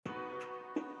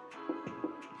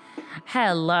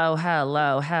Hello,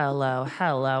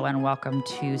 and welcome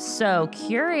to So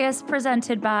Curious,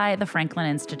 presented by the Franklin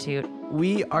Institute.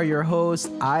 We are your hosts.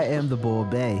 I am the Bull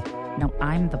Bay. No,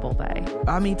 I'm the Bull Bay.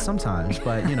 I mean, sometimes,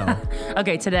 but you know.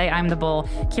 Okay, today I'm the Bull,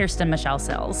 Kirsten Michelle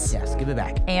Sills. Yes, give it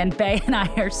back. And Bay and I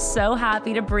are so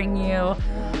happy to bring you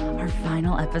our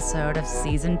final episode of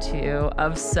season 2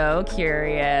 of So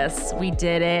Curious. We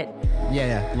did it.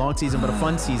 Yeah. Long season, but a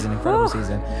fun season, incredible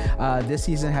season. This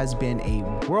season has been a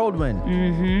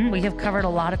whirlwind. We have covered a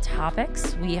lot of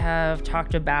topics. We have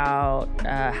talked about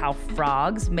how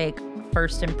frogs make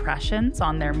first impressions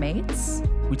on their mates.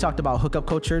 We talked about hookup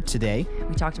culture today.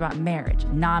 We talked about marriage,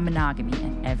 non-monogamy,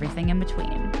 and everything in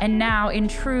between. And now, in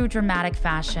true dramatic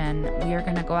fashion, we are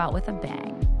going to go out with a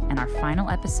bang. In our final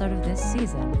episode of this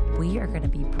season, we are going to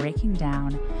be breaking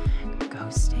down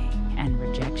ghosting and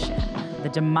rejection, the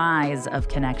demise of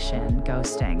connection,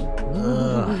 ghosting.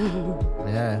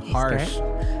 Yeah, harsh.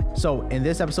 So in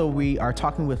this episode, we are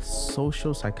talking with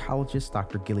social psychologist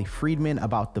Dr. Gilly Friedman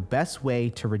about the best way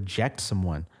to reject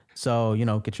someone. So,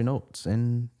 get your notes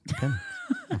and pen.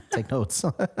 Take notes.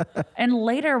 And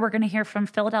later, we're going to hear from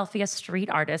Philadelphia street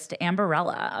artist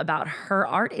Amberella about her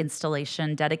art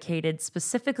installation dedicated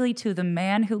specifically to the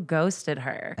man who ghosted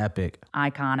her. Epic.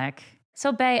 Iconic.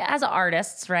 So, Bay, as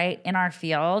artists, right, in our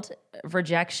field,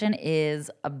 rejection is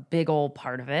a big old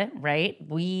part of it, right?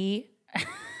 We,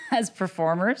 as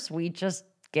performers, we just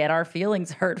get our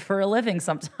feelings hurt for a living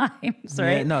sometimes,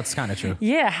 right? Yeah, no, it's kind of true.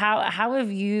 Yeah. How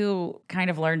have you kind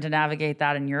of learned to navigate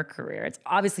that in your career? It's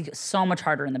obviously so much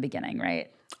harder in the beginning, right?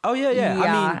 Oh, yeah.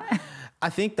 I mean, I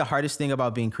think the hardest thing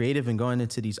about being creative and going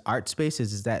into these art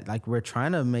spaces is that we're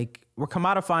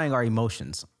commodifying our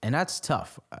emotions. And that's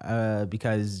tough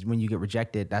because when you get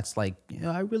rejected, that's I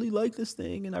really like this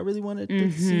thing and I really wanted to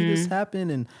see this happen.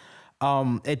 And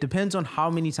it depends on how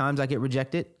many times I get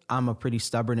rejected. I'm a pretty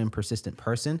stubborn and persistent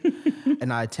person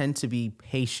and I tend to be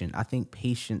patient. I think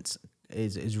patience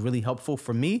is really helpful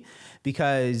for me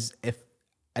because if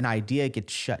an idea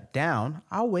gets shut down,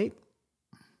 I'll wait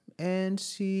and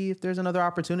see if there's another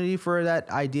opportunity for that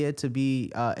idea to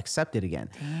be accepted again.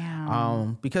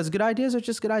 Damn. Because good ideas are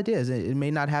just good ideas. It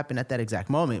may not happen at that exact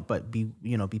moment, but be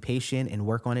patient and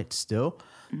work on it still.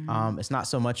 It's not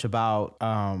so much about,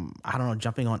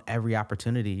 jumping on every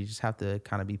opportunity. You just have to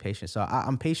kind of be patient. So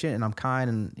I'm patient and I'm kind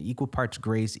and equal parts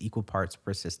grace, equal parts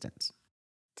persistence.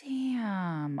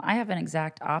 Damn. I have an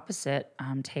exact opposite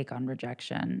take on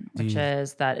rejection, which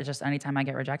is that it just anytime I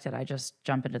get rejected, I just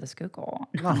jump into the Schuylkill.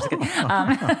 No, I'm just kidding.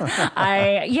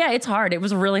 It's hard. It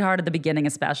was really hard at the beginning,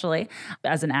 especially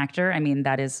as an actor. I mean,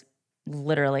 that is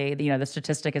literally, the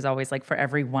statistic is always for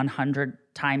every 100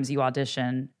 times you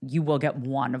audition, you will get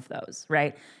one of those,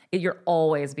 right? You're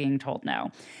always being told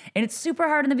no. And it's super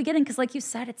hard in the beginning because like you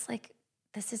said, it's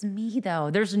this is me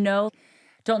though. There's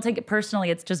don't take it personally.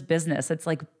 It's just business. It's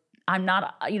I'm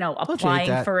not,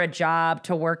 applying for a job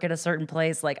to work at a certain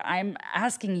place. I'm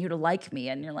asking you to like me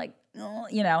and you're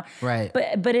Right.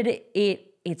 But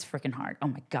it's freaking hard. Oh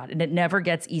my God. And it never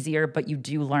gets easier, but you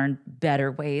do learn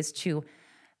better ways to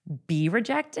be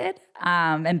rejected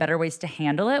and better ways to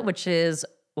handle it, which is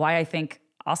why I think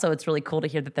also it's really cool to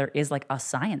hear that there is a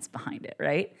science behind it,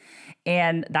 right?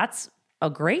 And that's a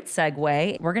great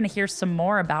segue. We're going to hear some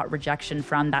more about rejection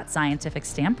from that scientific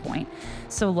standpoint.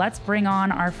 So let's bring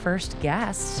on our first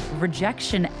guest,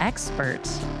 rejection expert,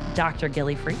 Dr.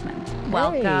 Gilly Friedman.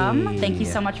 Welcome. Thank you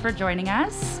so much for joining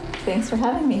us. Thanks for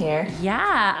having me here.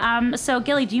 Yeah. So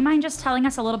Gilly, do you mind just telling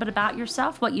us a little bit about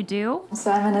yourself, what you do?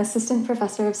 So I'm an assistant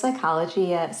professor of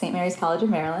psychology at St. Mary's College of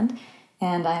Maryland.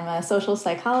 And I'm a social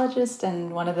psychologist,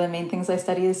 and one of the main things I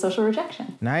study is social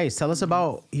rejection. Nice. Tell us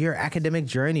about your academic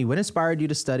journey. What inspired you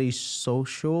to study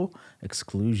social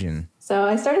exclusion? So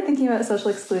I started thinking about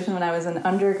social exclusion when I was an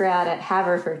undergrad at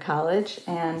Haverford College,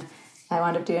 and I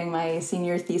wound up doing my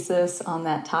senior thesis on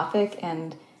that topic.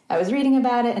 And I was reading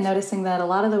about it and noticing that a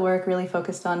lot of the work really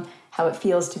focused on how it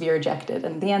feels to be rejected.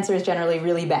 And the answer is generally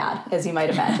really bad, as you might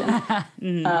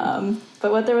imagine.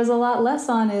 But what there was a lot less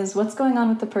on is what's going on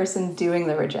with the person doing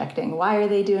the rejecting. Why are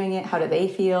they doing it? How do they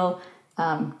feel?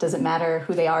 Does it matter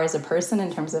who they are as a person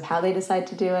in terms of how they decide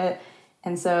to do it?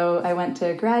 And so I went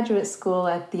to graduate school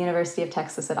at the University of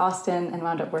Texas at Austin and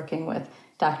wound up working with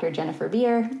Dr. Jennifer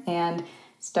Beer and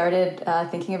started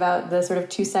thinking about the sort of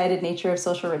two-sided nature of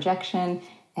social rejection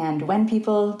and when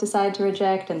people decide to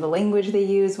reject and the language they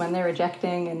use when they're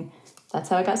rejecting. And that's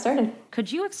how it got started.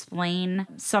 Could you explain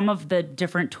some of the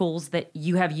different tools that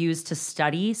you have used to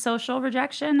study social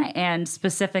rejection? And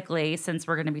specifically, since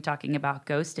we're going to be talking about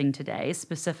ghosting today,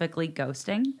 specifically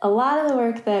ghosting? A lot of the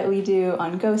work that we do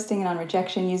on ghosting and on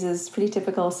rejection uses pretty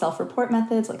typical self-report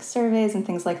methods like surveys and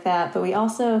things like that. But we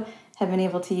also have been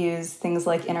able to use things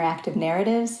like interactive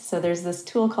narratives. So there's this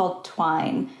tool called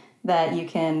Twine that you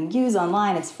can use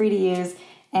online. It's free to use.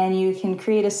 And you can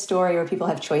create a story where people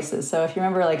have choices. So if you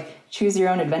remember like choose your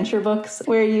own adventure books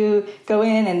where you go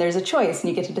in and there's a choice and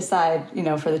you get to decide,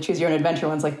 for the choose your own adventure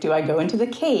ones, like, do I go into the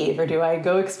cave or do I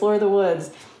go explore the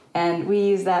woods? And we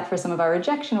use that for some of our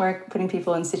rejection work, putting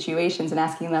people in situations and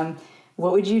asking them,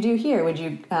 what would you do here? Would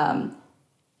you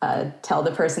tell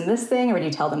the person this thing or would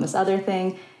you tell them this other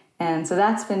thing? And so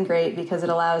that's been great because it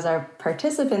allows our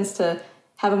participants to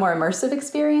have a more immersive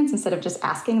experience instead of just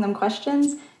asking them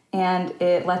questions. And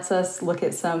it lets us look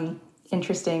at some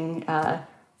interesting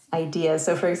ideas.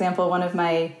 So for example, one of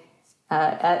my,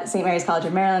 at St. Mary's College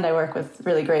of Maryland, I work with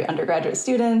really great undergraduate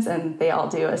students and they all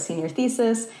do a senior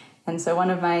thesis. And so one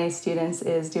of my students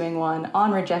is doing one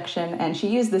on rejection and she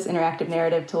used this interactive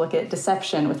narrative to look at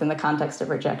deception within the context of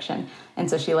rejection. And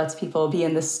so she lets people be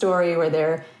in this story where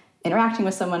they're interacting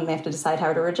with someone and they have to decide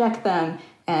how to reject them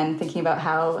and thinking about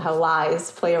how lies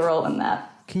play a role in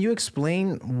that. Can you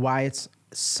explain why it's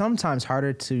sometimes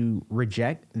harder to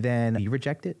reject than be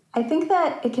rejected? I think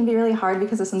that it can be really hard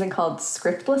because of something called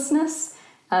scriptlessness.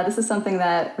 This is something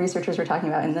that researchers were talking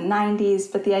about in the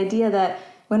 90s, but the idea that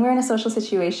when we're in a social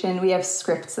situation, we have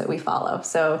scripts that we follow.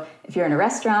 So if you're in a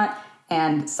restaurant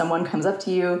and someone comes up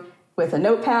to you with a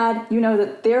notepad, you know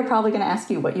that they're probably going to ask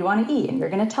you what you want to eat, and you're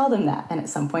going to tell them that, and at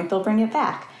some point they'll bring it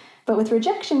back. But with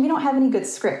rejection, we don't have any good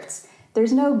scripts.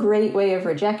 There's no great way of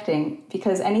rejecting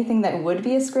because anything that would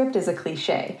be a script is a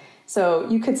cliche. So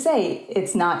you could say,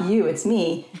 it's not you, it's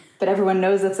me, but everyone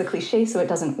knows that's a cliche, so it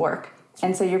doesn't work.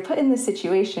 And so you're put in this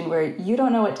situation where you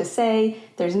don't know what to say,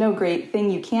 there's no great thing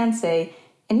you can say,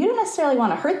 and you don't necessarily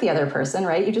want to hurt the other person,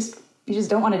 right? You just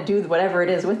don't want to do whatever it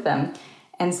is with them.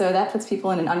 And so that puts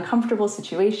people in an uncomfortable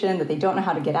situation that they don't know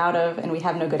how to get out of, and we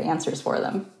have no good answers for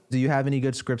them. Do you have any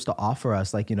good scripts to offer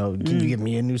us? Like, can you give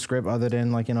me a new script other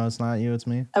than it's not you, it's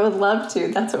me? I would love to.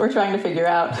 That's what we're trying to figure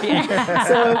out.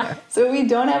 So we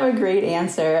don't have a great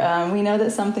answer. We know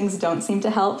that some things don't seem to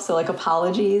help. So like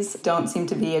apologies don't seem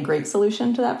to be a great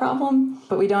solution to that problem.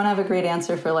 But we don't have a great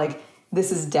answer for like,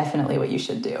 this is definitely what you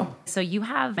should do. So you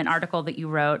have an article that you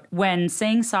wrote, When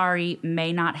Saying Sorry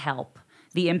May Not Help,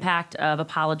 the Impact of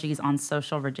Apologies on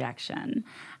Social Rejection.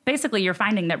 Basically, you're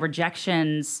finding that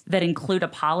rejections that include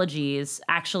apologies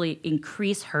actually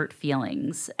increase hurt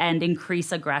feelings and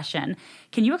increase aggression.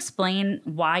 Can you explain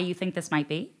why you think this might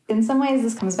be? In some ways,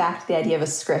 this comes back to the idea of a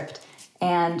script.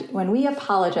 And when we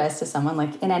apologize to someone,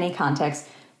 like in any context,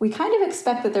 we kind of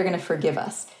expect that they're going to forgive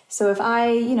us. So if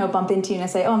I, bump into you and I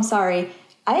say, oh, I'm sorry,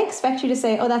 I expect you to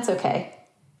say, oh, that's okay,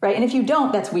 right? And if you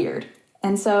don't, that's weird.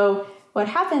 And so what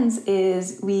happens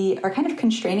is we are kind of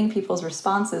constraining people's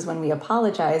responses when we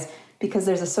apologize because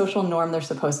there's a social norm they're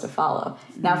supposed to follow.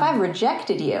 Now, if I've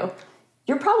rejected you,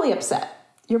 you're probably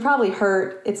upset. You're probably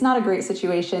hurt. It's not a great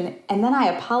situation. And then I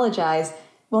apologize.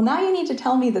 Well, now you need to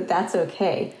tell me that that's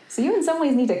okay. So you in some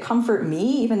ways need to comfort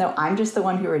me, even though I'm just the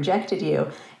one who rejected you.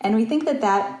 And we think that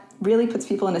that really puts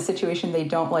people in a situation they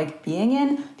don't like being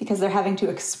in because they're having to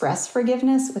express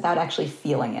forgiveness without actually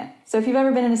feeling it. So if you've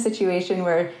ever been in a situation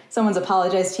where someone's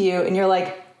apologized to you and you're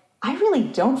like, I really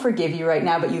don't forgive you right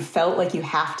now, but you felt like you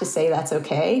have to say that's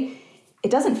okay, it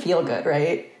doesn't feel good,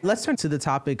 right? Let's turn to the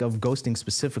topic of ghosting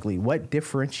specifically. What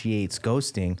differentiates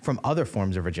ghosting from other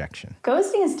forms of rejection?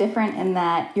 Ghosting is different in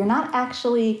that you're not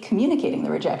actually communicating the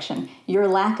rejection. Your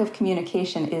lack of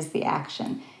communication is the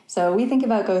action. So we think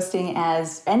about ghosting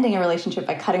as ending a relationship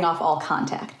by cutting off all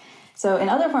contact. So in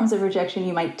other forms of rejection,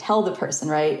 you might tell the person,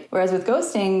 right? Whereas with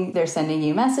ghosting, they're sending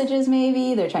you messages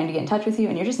maybe, they're trying to get in touch with you,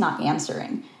 and you're just not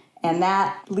answering. And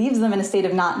that leaves them in a state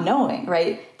of not knowing,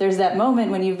 right? There's that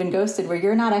moment when you've been ghosted where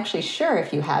you're not actually sure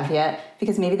if you have yet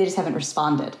because maybe they just haven't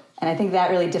responded. And I think that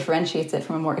really differentiates it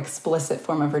from a more explicit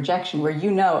form of rejection where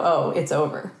oh, it's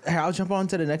over. I'll jump on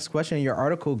to the next question. In your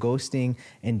article, Ghosting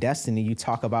and Destiny, you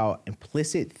talk about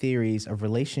implicit theories of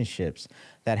relationships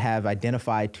that have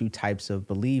identified two types of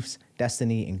beliefs,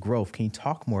 destiny and growth. Can you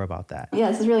talk more about that? Yeah,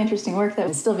 this is really interesting work that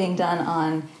is still being done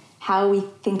on how we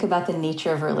think about the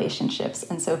nature of relationships.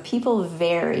 And so people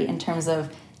vary in terms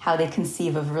of how they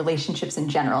conceive of relationships in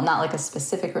general, not like a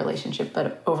specific relationship,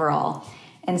 but overall.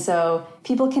 And so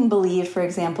people can believe, for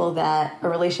example, that a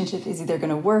relationship is either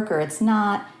going to work or it's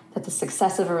not, that the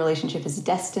success of a relationship is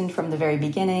destined from the very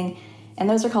beginning. And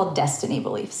those are called destiny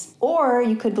beliefs. Or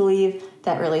you could believe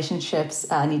that relationships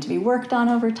need to be worked on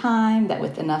over time, that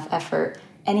with enough effort,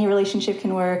 any relationship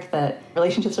can work, that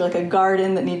relationships are like a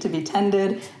garden that need to be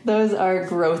tended. Those are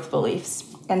growth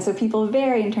beliefs. And so people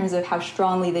vary in terms of how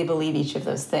strongly they believe each of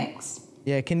those things.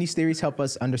 Yeah, can these theories help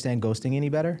us understand ghosting any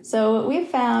better? So what we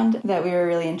found that we were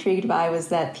really intrigued by was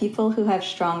that people who have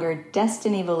stronger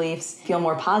destiny beliefs feel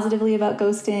more positively about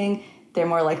ghosting. They're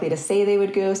more likely to say they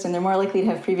would ghost, and they're more likely to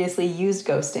have previously used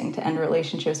ghosting to end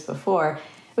relationships before,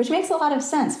 which makes a lot of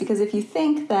sense because if you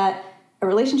think that a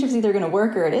relationship's either going to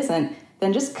work or it isn't,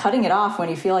 then just cutting it off when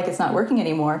you feel like it's not working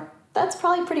anymore, that's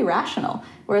probably pretty rational.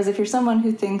 Whereas if you're someone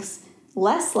who thinks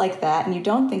less like that and you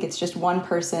don't think it's just one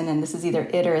person and this is either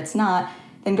it or it's not,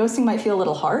 then ghosting might feel a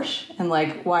little harsh and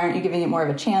like, why aren't you giving it more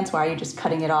of a chance? Why are you just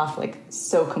cutting it off like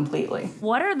so completely?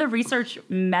 What are the research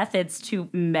methods to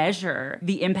measure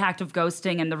the impact of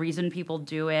ghosting and the reason people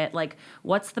do it? Like,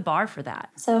 what's the bar for that?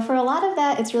 So for a lot of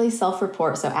that, it's really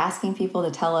self-report. So asking people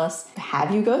to tell us,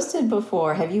 have you ghosted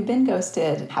before? Have you been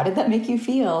ghosted? How did that make you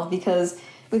feel? Because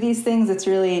with these things,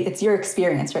 it's your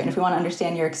experience, right? And if we want to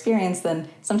understand your experience, then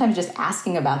sometimes just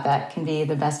asking about that can be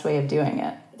the best way of doing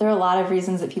it. There are a lot of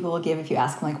reasons that people will give if you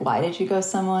ask them, like, why did you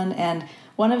ghost someone? And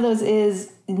one of those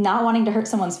is not wanting to hurt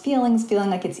someone's feelings,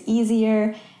 feeling like it's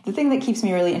easier. The thing that keeps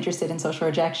me really interested in social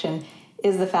rejection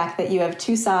is the fact that you have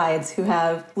two sides who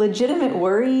have legitimate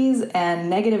worries and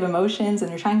negative emotions, and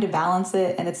you're trying to balance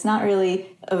it. And it's not really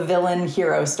a villain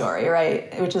hero story,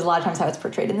 right? Which is a lot of times how it's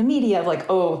portrayed in the media of like,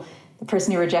 oh, the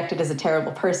person you rejected is a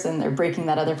terrible person. They're breaking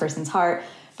that other person's heart.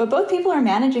 But both people are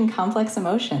managing complex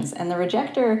emotions, and the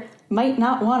rejector might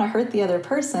not want to hurt the other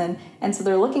person, and so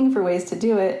they're looking for ways to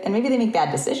do it, and maybe they make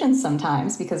bad decisions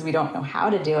sometimes because we don't know how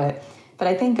to do it. But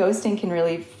I think ghosting can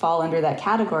really fall under that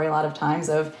category a lot of times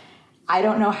of, I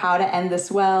don't know how to end this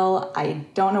well, I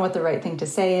don't know what the right thing to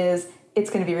say is, it's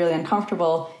going to be really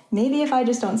uncomfortable. Maybe if I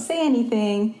just don't say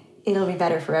anything, it'll be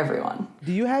better for everyone.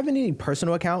 Do you have any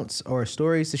personal accounts or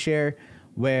stories to share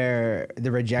where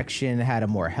the rejection had a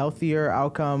more healthier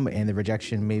outcome and the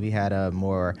rejection maybe had a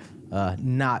more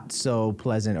not so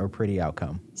pleasant or pretty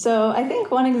outcome? So I think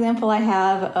one example I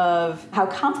have of how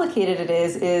complicated it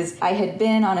is I had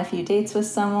been on a few dates with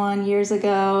someone years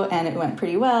ago and it went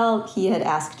pretty well. He had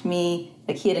asked me,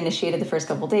 like he had initiated the first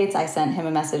couple dates. I sent him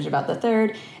a message about the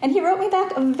third, and he wrote me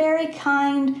back a very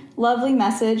kind, lovely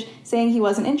message saying he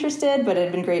wasn't interested, but it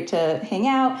had been great to hang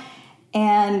out.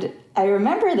 And I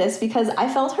remember this because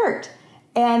I felt hurt.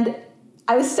 And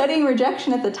I was studying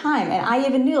rejection at the time, and I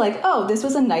even knew like, oh, this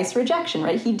was a nice rejection,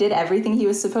 right? He did everything he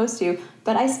was supposed to,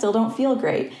 but I still don't feel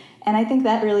great. And I think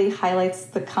that really highlights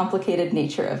the complicated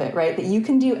nature of it, right? That you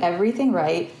can do everything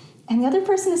right, and the other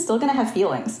person is still gonna have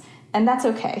feelings. And that's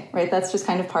okay, right? That's just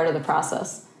kind of part of the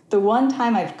process. The one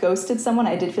time I've ghosted someone,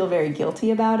 I did feel very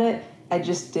guilty about it. I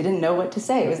just didn't know what to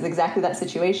say. It was exactly that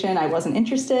situation. I wasn't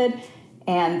interested.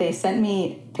 And they sent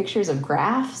me pictures of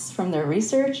graphs from their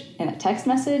research in a text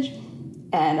message.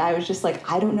 And I was just like,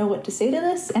 I don't know what to say to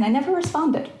this. And I never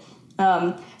responded.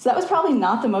 So that was probably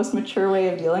not the most mature way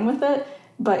of dealing with it.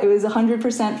 But it was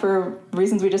 100% for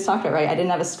reasons we just talked about, right? I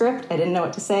didn't have a script. I didn't know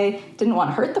what to say. Didn't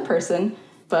want to hurt the person.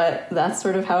 But that's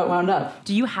sort of how it wound up.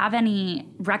 Do you have any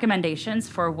recommendations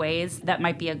for ways that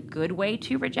might be a good way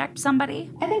to reject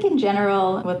somebody? I think in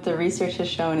general, what the research has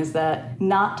shown is that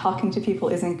not talking to people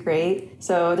isn't great.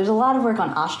 So there's a lot of work on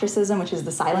ostracism, which is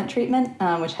the silent treatment,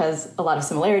 which has a lot of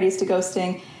similarities to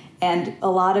ghosting. And a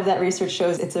lot of that research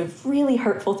shows it's a really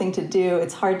hurtful thing to do.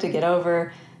 It's hard to get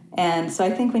over. And so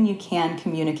I think when you can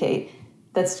communicate,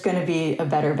 that's going to be a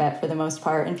better bet for the most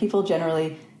part. And people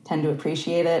generally tend to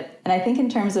appreciate it. And I think in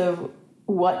terms of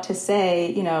what to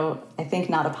say, I think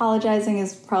not apologizing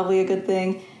is probably a good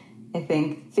thing. I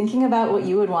think thinking about what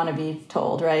you would want to be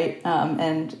told, right?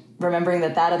 And remembering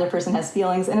that other person has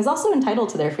feelings and is also entitled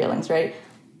to their feelings, right?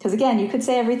 Because again, you could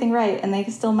say everything right and they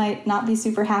still might not be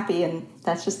super happy, and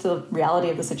that's just the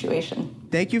reality of the situation.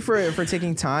 Thank you for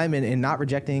taking time and not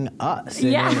rejecting us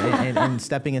and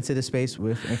stepping into the space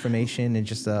with information and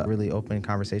just a really open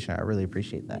conversation. I really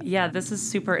appreciate that. Yeah, this is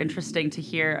super interesting to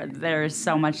hear. There's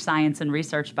so much science and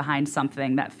research behind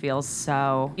something that feels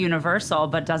so universal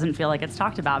but doesn't feel like it's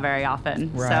talked about very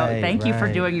often. Right, so thank you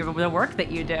for doing the work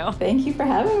that you do. Thank you for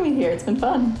having me here. It's been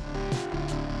fun.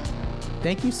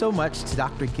 Thank you so much to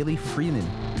Dr. Gilly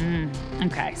Freeman.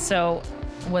 Okay, so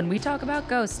when we talk about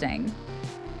ghosting,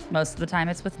 most of the time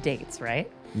it's with dates,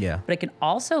 right? Yeah. But it can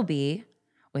also be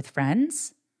with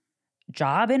friends,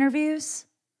 job interviews,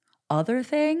 other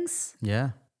things.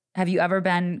 Yeah. Have you ever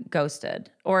been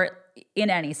ghosted? Or in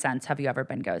any sense, have you ever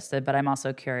been ghosted? But I'm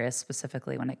also curious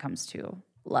specifically when it comes to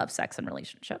love, sex, and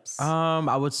relationships?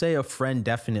 I would say a friend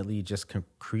definitely just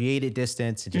created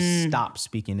distance and just stopped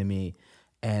speaking to me.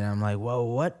 And I'm like, whoa,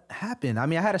 what happened? I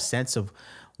mean, I had a sense of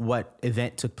what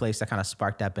event took place that kind of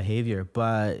sparked that behavior,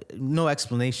 but no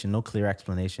explanation, no clear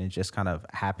explanation. It just kind of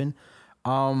happened.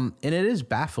 And it is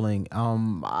baffling.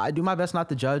 I do my best not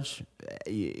to judge.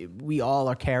 We all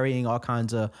are carrying all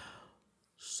kinds of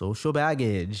social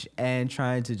baggage and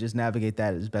trying to just navigate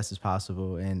that as best as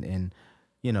possible. And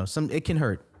it can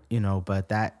hurt, but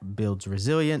that builds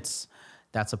resilience.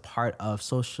 That's a part of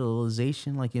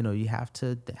socialization. Like, you have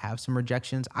to have some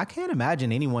rejections. I can't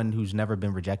imagine anyone who's never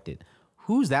been rejected.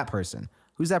 Who's that person?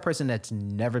 Who's that person that's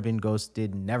never been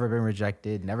ghosted, never been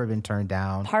rejected, never been turned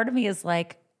down? Part of me is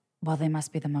like, well, they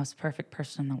must be the most perfect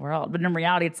person in the world. But in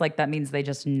reality, it's like that means they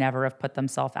just never have put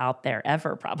themselves out there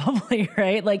ever, probably,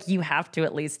 right? Like you have to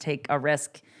at least take a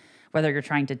risk, whether you're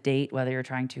trying to date, whether you're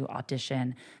trying to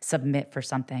audition, submit for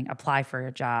something, apply for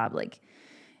a job. Like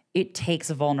it takes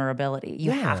vulnerability.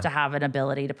 You have to have an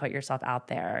ability to put yourself out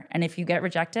there. And if you get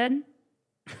rejected,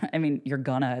 I mean, you're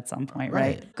gonna at some point,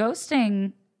 right?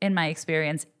 Ghosting, in my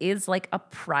experience, is like a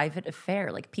private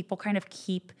affair. Like people kind of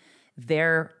keep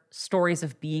their stories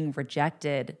of being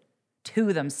rejected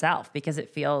to themselves because it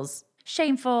feels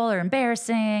shameful or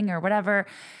embarrassing or whatever.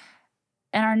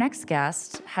 And our next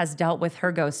guest has dealt with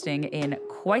her ghosting in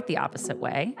quite the opposite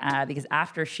way because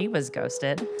after she was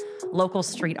ghosted, local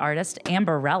street artist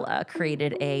Amberella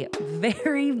created a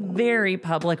very, very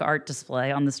public art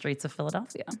display on the streets of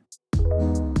Philadelphia.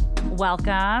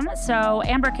 Welcome. So,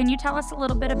 Amber, can you tell us a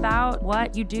little bit about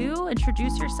what you do?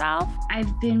 Introduce yourself.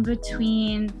 I've been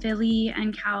between Philly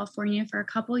and California for a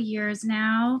couple years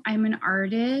now. I'm an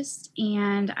artist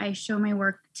and I show my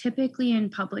work typically in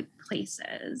public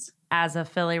places. As a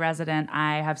Philly resident,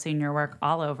 I have seen your work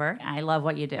all over. I love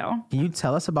what you do. Can you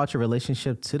tell us about your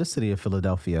relationship to the city of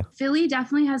Philadelphia? Philly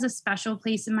definitely has a special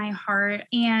place in my heart.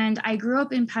 And I grew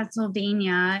up in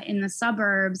Pennsylvania in the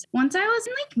suburbs. Once I was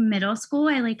in middle school,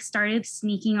 I started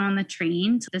sneaking on the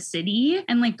train to the city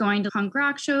and going to punk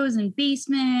rock shows in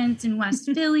basements in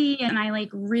West Philly. And I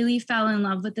really fell in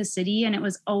love with the city. And it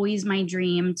was always my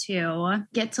dream to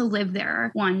get to live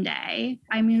there one day.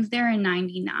 I moved there in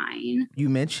 99. You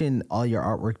mentioned all your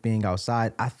artwork being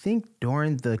outside. I think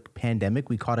during the pandemic,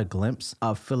 we caught a glimpse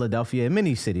of Philadelphia and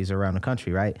many cities around the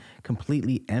country, right?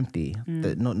 Completely empty.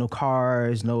 No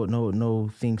cars, no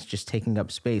things just taking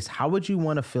up space. How would you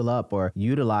want to fill up or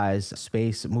utilize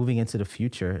space moving into the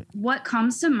future? What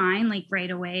comes to mind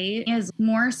right away is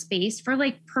more space for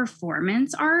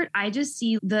performance art. I just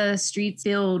see the streets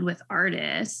filled with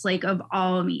artists of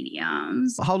all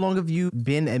mediums. How long have you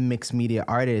been a mixed media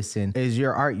artist, and is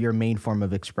your art your main form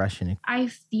of expression? I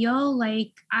feel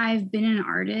like I've been an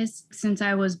artist since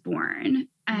I was born.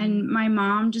 And my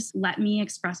mom just let me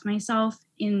express myself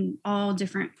in all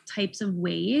different types of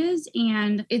ways.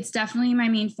 And it's definitely my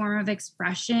main form of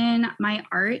expression. My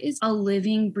art is a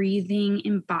living, breathing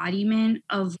embodiment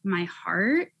of my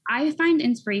heart. I find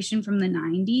inspiration from the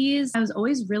 90s. I was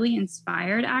always really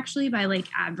inspired actually by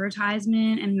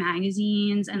advertisement and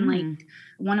magazines and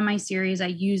one of my series, I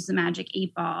used the Magic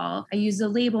 8-Ball. I used the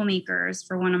label makers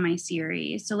for one of my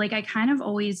series. So I kind of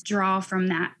always draw from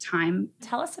that time.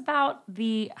 Tell us about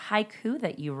the haiku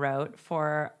that you wrote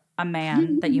for a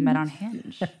man that you met on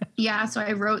Hinge. Yeah, so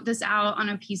I wrote this out on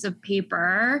a piece of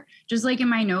paper, just in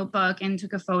my notebook, and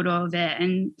took a photo of it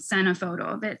and sent a photo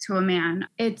of it to a man.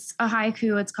 It's a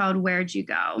haiku. It's called "Where'd You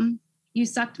Go?" You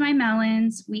sucked my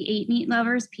melons. We ate meat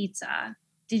lovers pizza.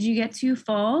 Did you get too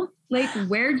full?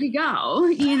 Where'd you go?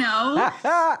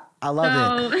 I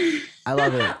love it. I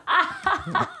love it.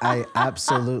 I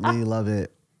absolutely love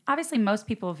it. Obviously, most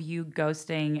people view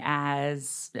ghosting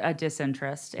as a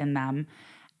disinterest in them.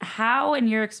 How, in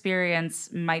your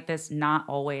experience, might this not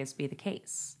always be the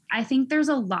case? I think there's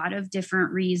a lot of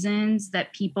different reasons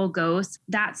that people ghost.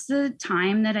 That's the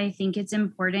time that I think it's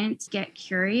important to get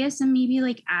curious and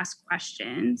maybe ask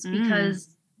questions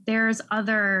because there's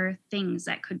other things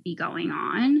that could be going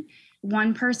on.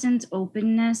 One person's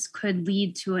openness could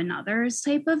lead to another's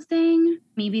type of thing.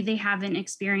 Maybe they haven't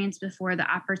experienced before the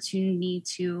opportunity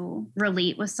to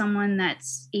relate with someone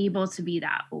that's able to be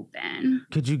that open.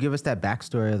 Could you give us that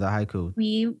backstory of the haiku?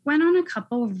 We went on a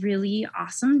couple of really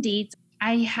awesome dates.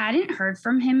 I hadn't heard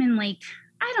from him in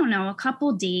I don't know, a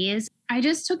couple days. I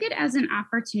just took it as an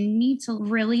opportunity to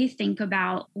really think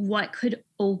about what could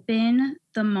open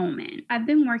the moment. I've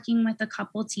been working with a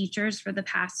couple teachers for the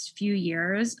past few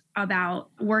years about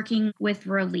working with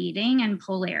relating and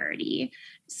polarity.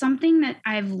 Something that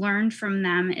I've learned from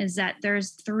them is that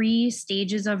there's 3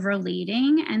 stages of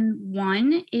relating, and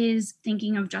one is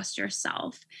thinking of just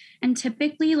yourself. And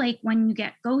typically, like when you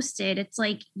get ghosted, it's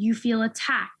like you feel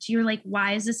attacked. You're like,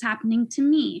 why is this happening to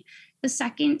me? The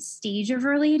second stage of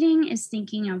relating is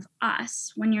thinking of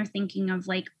us when you're thinking of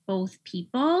like both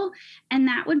people. And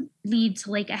that would lead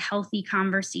to like a healthy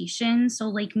conversation. So,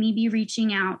 like, maybe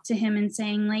reaching out to him and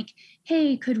saying, like,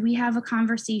 hey, could we have a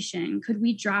conversation? Could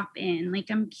we drop in? Like,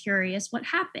 I'm curious what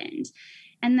happened.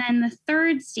 And then the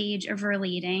third stage of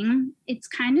relating, it's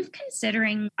kind of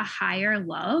considering a higher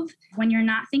love when you're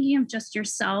not thinking of just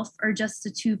yourself or just the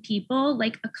 2 people,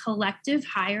 like a collective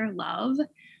higher love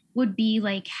would be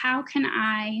like, how can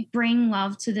I bring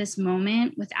love to this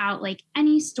moment without like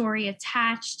any story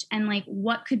attached? And like,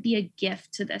 what could be a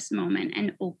gift to this moment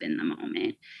and open the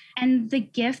moment? And the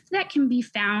gift that can be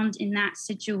found in that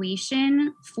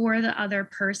situation for the other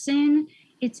person,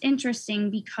 it's interesting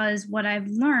because what I've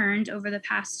learned over the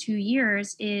past 2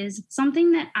 years is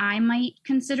something that I might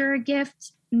consider a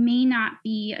gift may not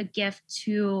be a gift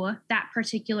to that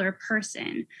particular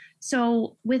person.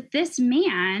 So with this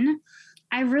man,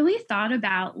 I really thought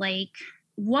about like,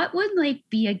 what would like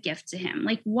be a gift to him?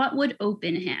 Like what would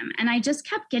open him? And I just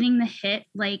kept getting the hit,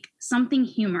 like something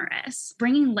humorous,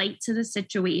 bringing light to the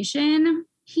situation.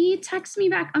 He texted me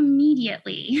back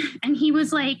immediately and he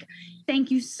was like,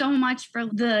 thank you so much for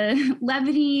the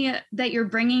levity that you're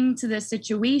bringing to the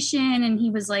situation. And he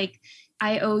was like,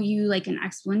 I owe you like an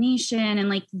explanation. And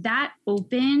like that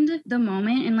opened the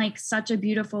moment in like such a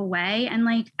beautiful way. And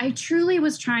like, I truly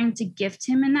was trying to gift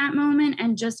him in that moment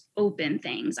and just open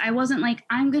things. I wasn't like,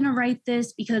 I'm going to write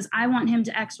this because I want him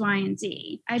to X, Y, and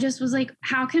Z. I just was like,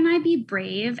 how can I be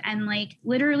brave and like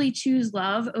literally choose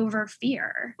love over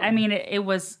fear? I mean, it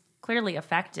was clearly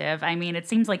effective. I mean, it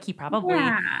seems like he probably,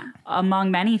 Yeah.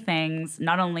 among many things,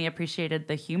 not only appreciated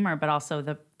the humor, but also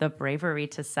the bravery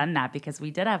to send that, because we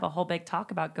did have a whole big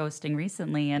talk about ghosting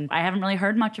recently. And I haven't really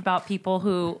heard much about people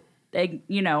who,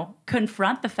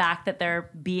 confront the fact that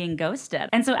they're being ghosted.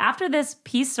 And so after this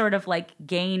piece sort of like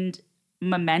gained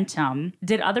momentum,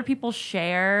 did other people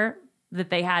share that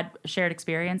they had shared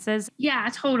experiences? Yeah,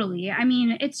 totally. I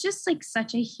mean, it's just like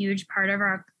such a huge part of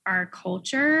our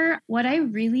culture. What I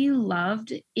really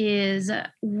loved is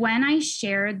when I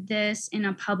shared this in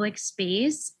a public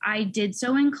space, I did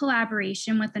so in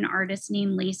collaboration with an artist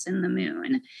named Lace in the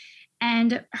Moon.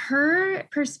 And her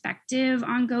perspective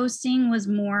on ghosting was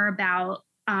more about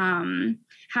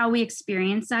how we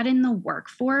experience that in the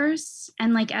workforce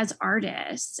and like as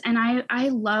artists. And I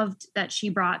loved that she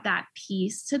brought that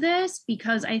piece to this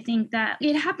because I think that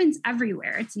it happens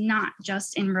everywhere. It's not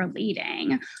just in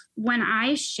relating. When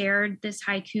I shared this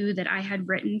haiku that I had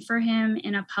written for him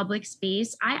in a public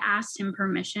space, I asked him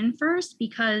permission first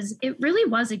because it really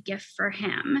was a gift for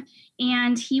him.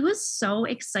 And he was so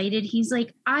excited. He's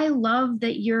like, I love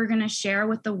that you're going to share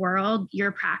with the world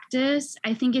your practice.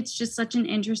 I think it's just such an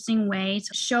interesting way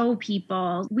to show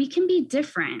people we can be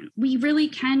different. We really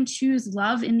can choose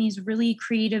love in these really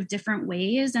creative, different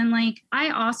ways. And like, I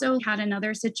also had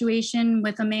another situation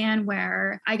with a man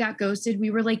where I got ghosted. We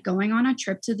were like going on a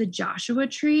trip to the Joshua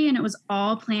Tree and it was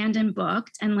all planned and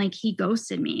booked. And like, he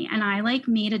ghosted me. And I like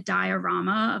made a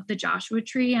diorama of the Joshua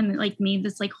Tree and like made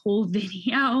this like whole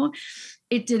video.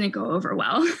 It didn't go over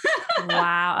well.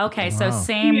 Wow. Okay. Wow. So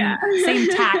same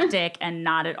tactic and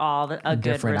not at all a good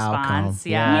Different response.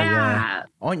 outcome. Yeah.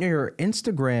 On your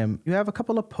Instagram, you have a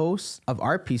couple of posts of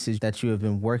art pieces that you have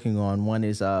been working on. One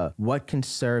is what can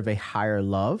serve a higher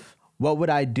love? What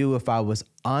would I do if I was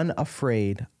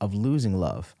unafraid of losing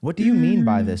love? What do you mean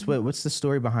by this? What's the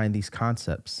story behind these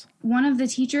concepts? One of the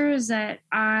teachers that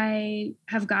I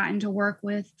have gotten to work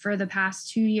with for the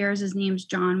past 2 years, his name's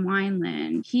John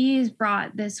Wineland. He's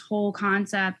brought this whole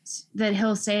concept that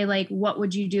he'll say, like, what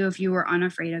would you do if you were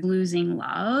unafraid of losing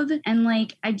love? And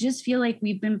like, I just feel like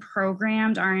we've been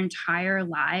programmed our entire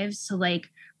lives to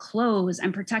like close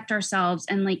and protect ourselves.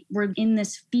 And like, we're in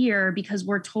this fear because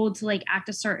we're told to like act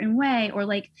a certain way. Or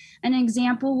like an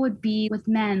example would be with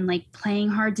men, like playing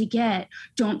hard to get,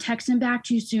 don't text him back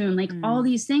too soon, like all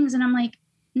these things. And I'm like,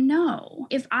 no,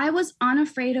 if I was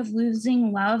unafraid of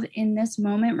losing love in this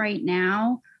moment right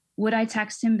now, would I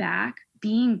text him back?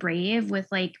 Being brave with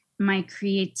like my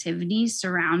creativity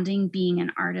surrounding being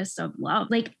an artist of love.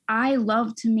 Like, I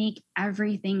love to make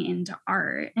everything into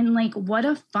art. And like, what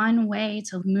a fun way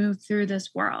to move through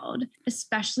this world,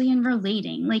 especially in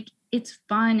relating. Like, it's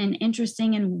fun and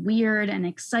interesting and weird and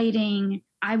exciting.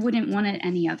 I wouldn't want it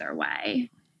any other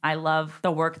way. I love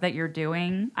the work that you're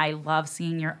doing. I love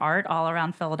seeing your art all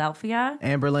around Philadelphia.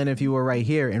 Amberlynn, if you were right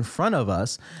here in front of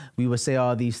us, we would say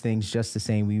all these things just the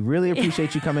same. We really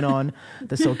appreciate you coming on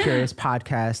the So Curious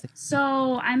podcast.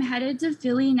 So I'm headed to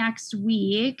Philly next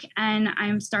week, and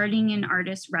I'm starting an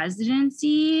artist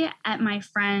residency at my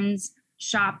friend's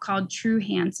shop called True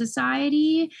Hand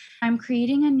Society. I'm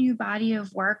creating a new body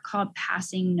of work called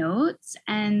Passing Notes,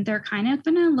 and they're kind of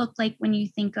going to look like when you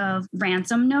think of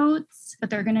ransom notes, but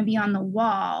they're going to be on the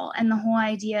wall. And the whole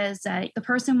idea is that the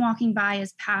person walking by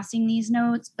is passing these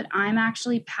notes, but I'm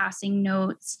actually passing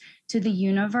notes to the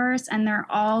universe, and they're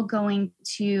all going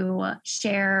to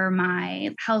share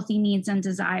my healthy needs and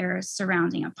desires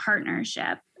surrounding a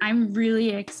partnership. I'm really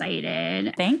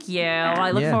excited. Thank you.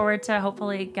 I look forward to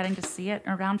hopefully getting to see it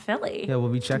around Philly. Yeah, we'll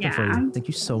be checking for you. Thank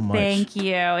you so much. Thank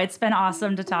you. It's been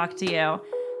awesome to talk to you.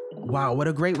 Wow, what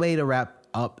a great way to wrap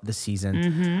up the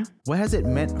season. What has it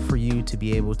meant for you to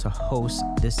be able to host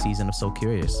this season of So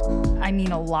Curious? I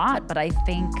mean, a lot, but I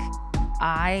think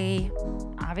I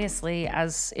obviously,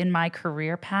 as in my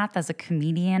career path as a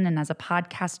comedian and as a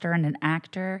podcaster and an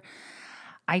actor,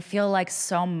 I feel like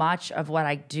so much of what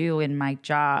I do in my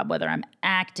job, whether I'm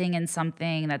acting in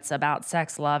something that's about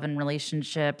sex, love, and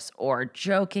relationships, or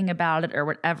joking about it, or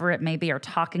whatever it may be, or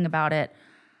talking about it,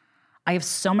 I have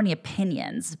so many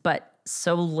opinions, but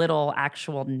so little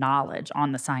actual knowledge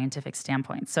on the scientific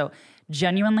standpoint. So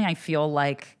genuinely, I feel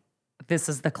like this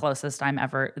is the closest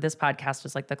this podcast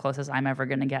is like the closest I'm ever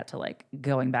going to get to like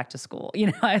going back to school. You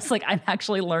know, it's like I'm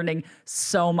actually learning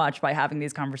so much by having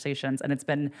these conversations, and it's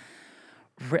been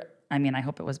I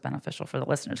hope it was beneficial for the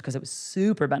listeners because it was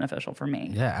super beneficial for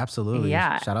me. Yeah, absolutely.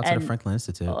 Yeah. Shout out to the Franklin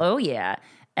Institute. Oh, yeah.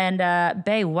 And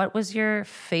Bae, what was your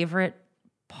favorite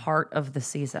part of the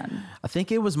season? I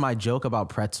think it was my joke about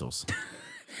pretzels.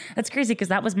 That's crazy because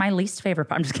that was my least favorite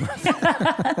part. I'm just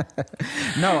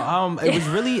kidding. No, it was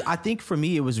really, I think for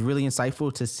me, it was really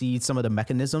insightful to see some of the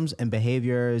mechanisms and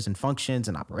behaviors and functions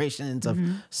and operations of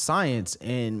science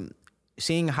and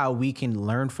seeing how we can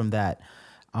learn from that.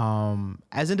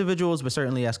 As individuals, but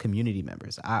certainly as community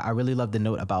members. I really love the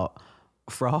note about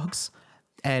frogs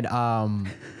and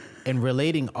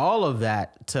relating all of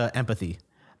that to empathy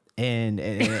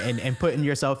and putting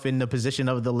yourself in the position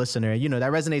of the listener. You know,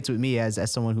 that resonates with me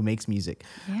as someone who makes music.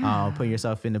 Putting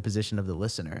yourself in the position of the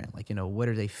listener and like, you know, what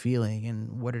are they feeling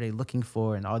and what are they looking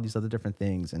for and all these other different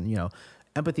things. And, you know,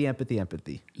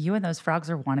 empathy. You and those frogs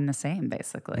are one and the same,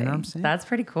 basically. You know what I'm saying? That's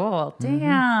pretty cool.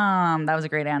 Damn. That was a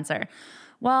great answer.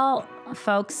 Well,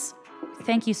 folks,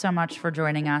 thank you so much for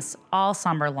joining us all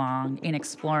summer long in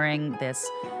exploring this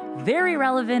very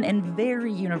relevant and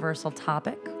very universal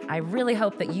topic. I really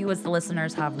hope that you as the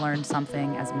listeners have learned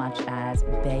something as much as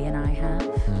Bae and I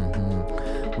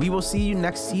have. We will see you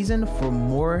next season for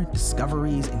more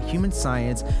discoveries in human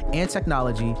science and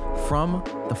technology from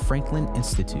the Franklin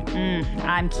Institute.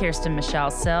 I'm Kirsten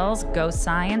Michelle Sills. Go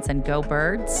science and go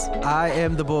birds. I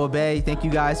am the Bull Bae. Thank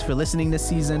you guys for listening this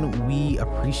season. We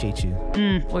appreciate you.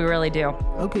 We really do.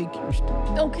 Okay, Kirsten.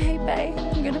 Okay, Bae.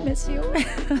 I'm going to miss you.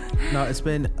 No, it's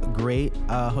been great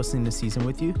hosting this season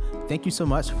with you. Thank you so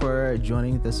much for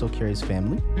joining the So Curious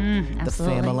family. Absolutely. The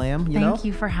fam-a-lam, Thank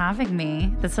you for having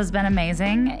me. This has been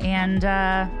amazing, and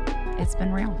it's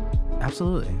been real.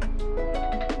 Absolutely.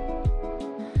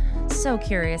 So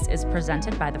Curious is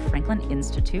presented by the Franklin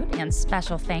Institute, and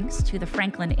special thanks to the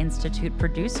Franklin Institute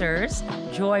producers,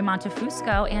 Joy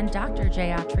Montefusco and Dr.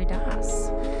 Jayatri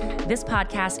Das. This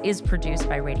podcast is produced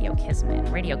by Radio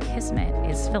Kismet. Radio Kismet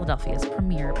is Philadelphia's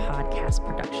premier podcast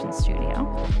production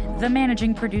studio. The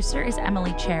managing producer is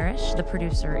Emily Cherish. The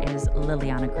producer is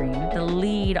Liliana Green. The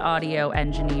lead audio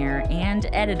engineer and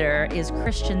editor is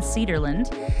Christian Cederland.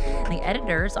 The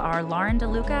editors are Lauren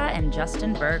DeLuca and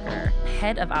Justin Berger.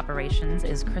 Head of operations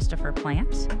is Christopher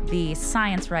Plant. The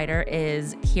science writer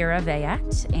is Kira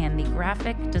Vayette, and the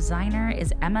graphic designer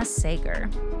is Emma Sager.